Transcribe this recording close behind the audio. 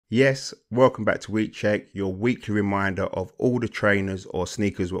Yes, welcome back to Week Check, your weekly reminder of all the trainers or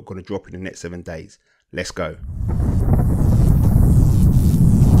sneakers we're going to drop in the next 7 days. Let's go.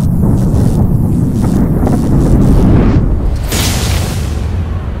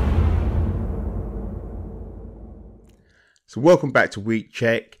 So welcome back to Week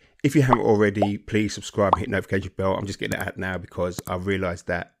Check. If you haven't already, please subscribe and hit notification bell. I'm just getting it out now because I've realized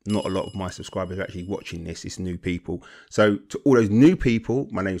that not a lot of my subscribers are actually watching this. It's new people. So to all those new people,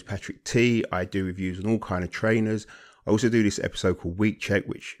 my name is Patrick T. I do reviews on all kind of trainers. I also do this episode called Week Check,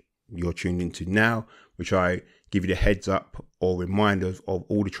 which you're tuned into now, which I give you the heads up or reminders of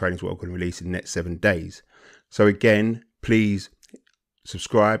all the trainers we're going to release in the next 7 days. So again, please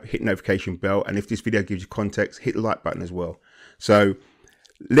subscribe, hit notification bell. And if this video gives you context, hit the like button as well. So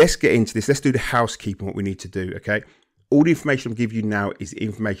let's get into this. Let's do the housekeeping, what we need to do, okay? All the information I'm giving you now is the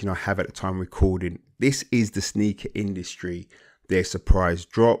information I have at the time of recording. This is the sneaker industry. There's surprise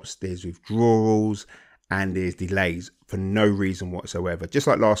drops, there's withdrawals, and there's delays for no reason whatsoever. Just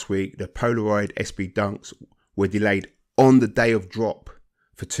like last week, the Polaroid SB Dunks were delayed on the day of drop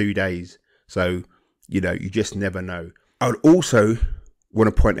for 2 days. So, you know, you just never know. I would also want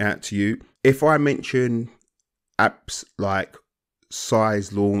to point out to you, if I mention apps like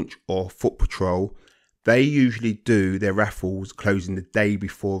Size Launch or Foot Patrol, they usually do their raffles closing the day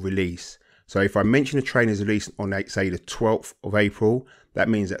before release. So if I mention a trainer's release on, say, the 12th of April, that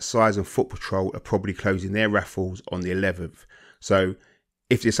means that Size and Foot Patrol are probably closing their raffles on the 11th. So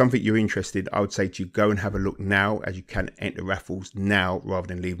if there's something you're interested, I would say to you, go and have a look now, as you can enter raffles now rather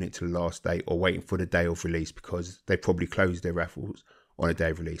than leaving it to the last day or waiting for the day of release, because they probably close their raffles on a day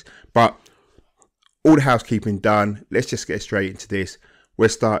of release. But all the housekeeping done. Let's just get straight into this.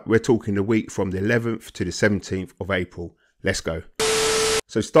 We're talking the week from the 11th to the 17th of April. Let's go.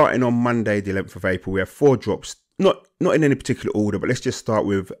 So starting on Monday, the 11th of April, we have 4 drops. Not in any particular order, but let's just start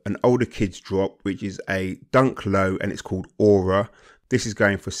with an older kids drop, which is a Dunk Low, and it's called Aura. This is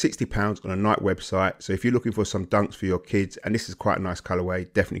going for £60 on a Nike website. So if you're looking for some dunks for your kids, and this is quite a nice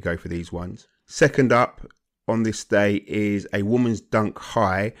colorway, definitely go for these ones. Second up on this day is a woman's Dunk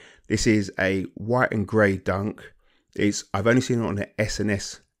High. This is a white and grey dunk. I've only seen it on the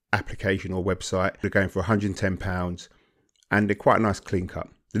SNS application or website. They're going for £110 and they're quite a nice clean cut.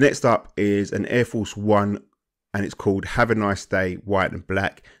 The next up is an Air Force One, and it's called Have a Nice Day, white and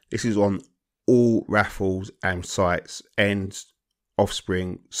black. This is on all raffles and sites, Ends,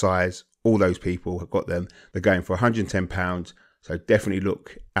 Offspring, Size, all those people have got them. They're going for £110. So definitely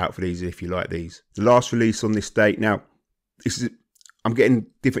look out for these if you like these. The last release on this date. Now, I'm getting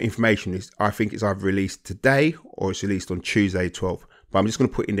different information. I think it's either released today or it's released on Tuesday 12th. But I'm just going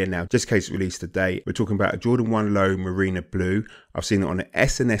to put it in there now, just in case it's released today. We're talking about a Jordan 1 Low Marina Blue. I've seen it on the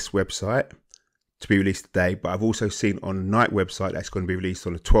SNS website to be released today, but I've also seen on the Nike website that's going to be released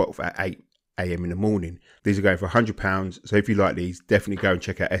on the 12th at 8 AM in the morning. These are going for £100. So if you like these, definitely go and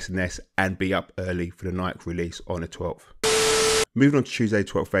check out SNS and be up early for the Nike release on the 12th. Moving on to Tuesday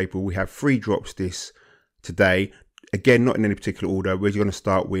 12th of April, we have 3 drops today. Again, not in any particular order. We're going to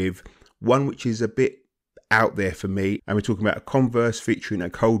start with one which is a bit out there for me. And we're talking about a Converse featuring a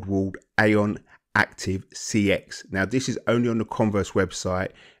cold-walled Aeon Active CX. Now, this is only on the Converse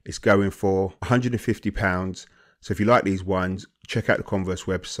website. It's going for £150. So if you like these ones, check out the Converse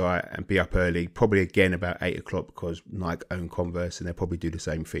website and be up early. Probably again about 8 o'clock because Nike own Converse and they'll probably do the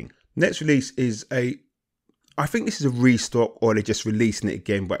same thing. Next release is I think this is a restock or they're just releasing it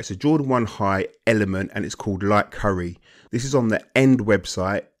again, but it's a Jordan 1 High Element and it's called Light Curry. This is on the End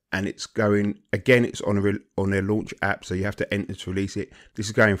website and it's going, again, it's on their launch app, so you have to enter to release it. This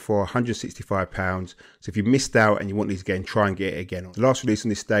is going for £165. So if you missed out and you want these again, try and get it again. The last release on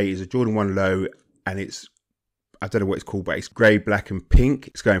this day is a Jordan 1 Low and I don't know what it's called, but it's grey, black and pink.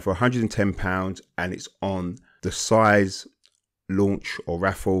 It's going for £110 and it's on the Size Launch or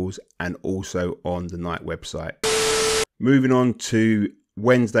raffles and also on the Nike website. Moving on to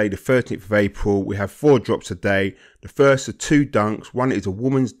Wednesday the 13th of April, we have 4 drops a day. The first are 2 dunks. One is a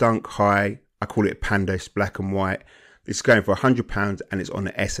woman's Dunk High. I call it Panda, it's black and white. It's going for £100 and it's on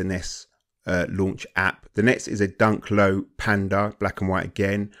the SNS launch app. The next is a Dunk Low Panda, black and white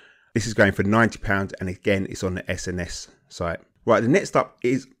again. This is going for £90 and again it's on the SNS site. Right, the next up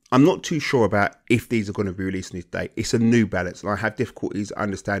is, I'm not too sure about if these are going to be released on this day. It's a New Balance, and I have difficulties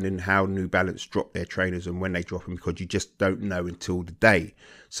understanding how New Balance drop their trainers and when they drop them because you just don't know until the day.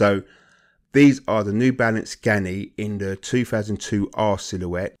 So these are the New Balance Scanny in the 2002 R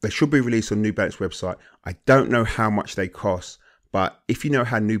silhouette. They should be released on New Balance website. I don't know how much they cost, but if you know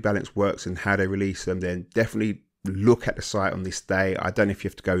how New Balance works and how they release them, then definitely look at the site on this day. I don't know if you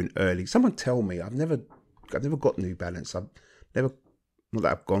have to go in early. Someone tell me. I've never got New Balance. I've never not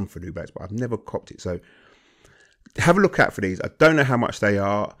that I've gone for New Balance, but I've never copped it. So have a look out for these. I don't know how much they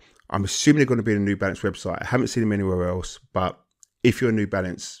are. I'm assuming they're going to be on the New Balance website. I haven't seen them anywhere else, but if you're a New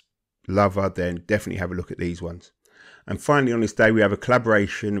Balance lover, then definitely have a look at these ones. And finally, on this day, we have a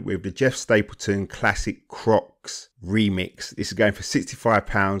collaboration with the Jeff Stapleton Classic Crocs remix. This is going for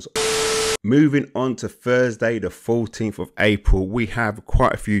 £65. Moving on to Thursday, the 14th of April, we have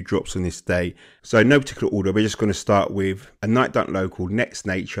quite a few drops on this day. So no particular order, we're just going to start with a Nike Dunk Low called Next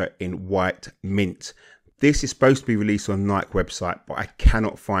Nature in white mint. This is supposed to be released on Nike website, but I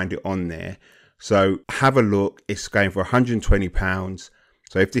cannot find it on there. So have a look. It's going for £120.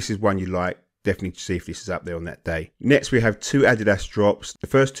 So if this is one you like, definitely see if this is up there on that day. Next, we have two Adidas drops. The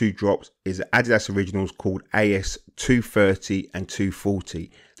first two drops is Adidas Originals called AS 230 and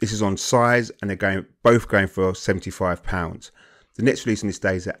 240. This is on size and they're both going for £75. The next release on this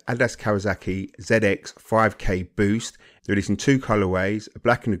day is the Adidas Kawasaki ZX 5K Boost. They're releasing two colorways, a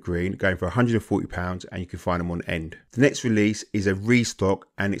black and a green, going for £140, and you can find them on End. The next release is a restock,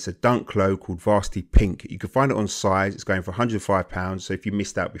 and it's a Dunk Low called Varsity Pink. You can find it on size. It's going for £105. So if you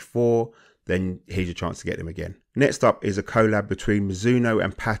missed out before, then here's your chance to get them again. Next up is a collab between Mizuno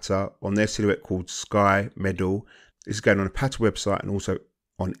and Pata on their silhouette called Sky Medal. This is going on the Pata website and also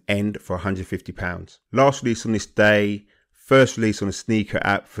on End for £150. Last release on this day, first release on a sneaker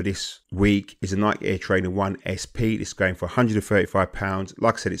app for this week, is a Nike Air Trainer 1 SP. This is going for £135.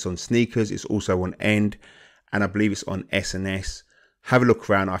 Like I said, it's on sneakers. It's also on End, and I believe it's on S&S. Have a look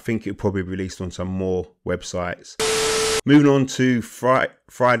around. I think it'll probably be released on some more websites. Moving on to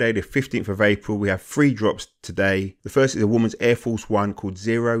Friday, the 15th of April, we have three drops today. The first is a woman's Air Force One called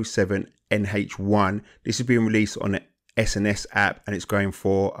 07NH1. This is being released on the S&S app, and it's going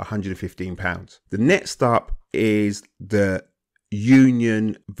for £115. The next up is the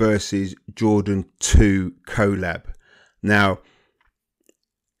Union versus Jordan 2 collab. Now,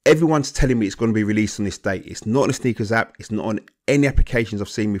 everyone's telling me it's going to be released on this date. It's not on the sneakers app. It's not on any applications I've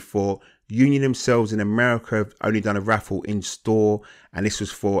seen before. Union themselves in America have only done a raffle in store, and this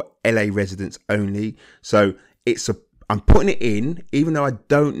was for LA residents only. So I'm putting it in, even though I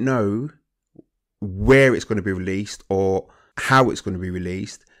don't know where it's going to be released or how it's going to be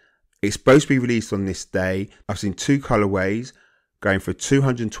released. It's supposed to be released on this day. I've seen two colorways going for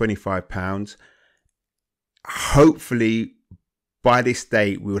 £225. Hopefully by this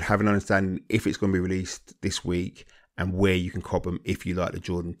date, we would have an understanding if it's going to be released this week and where you can cop them if you like the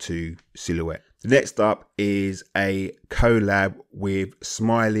Jordan 2 silhouette. The next up is a collab with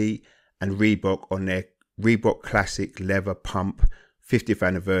Smiley and Reebok on their Reebok Classic Leather Pump 50th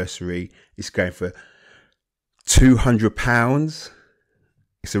anniversary. It's going for £200.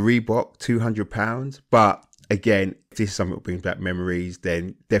 It's a Reebok, £200. But again, if this is something that brings back memories,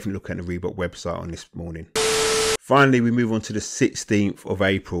 then definitely look at the Reebok website on this morning. Finally, we move on to the 16th of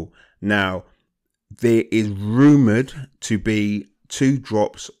April. Now, there is rumoured to be two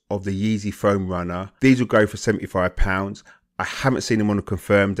drops of the Yeezy Foam Runner. These will go for £75. I haven't seen them on a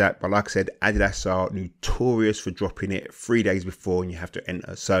confirmed app, but like I said, Adidas are notorious for dropping it 3 days before and you have to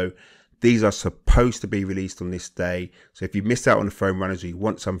enter. So these are supposed to be released on this day. So if you missed out on the foam runners or you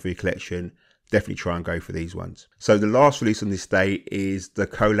want some for your collection, definitely try and go for these ones. So the last release on this day is the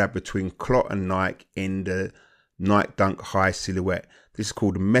collab between Clot and Nike in the Nike Dunk High silhouette. This is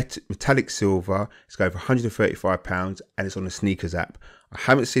called Metallic Silver. It's going for £135 and it's on the sneakers app. I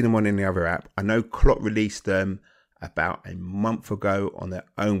haven't seen them on any other app. I know Clot released them about a month ago on their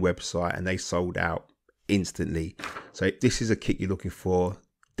own website and they sold out instantly. So if this is a kit you're looking for,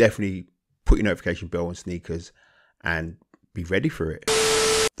 definitely put your notification bell on sneakers and be ready for it.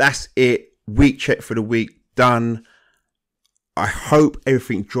 That's it. Week check for the week done. I hope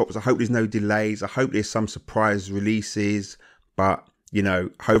everything drops. I hope there's no delays. I hope there's some surprise releases, but you know,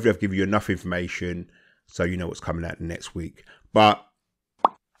 hopefully I've given you enough information so you know what's coming out next week. But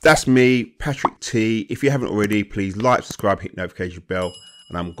that's me, Patrick T. If you haven't already, please like, subscribe, hit the notification bell,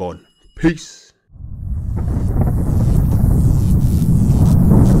 and I'm gone. Peace.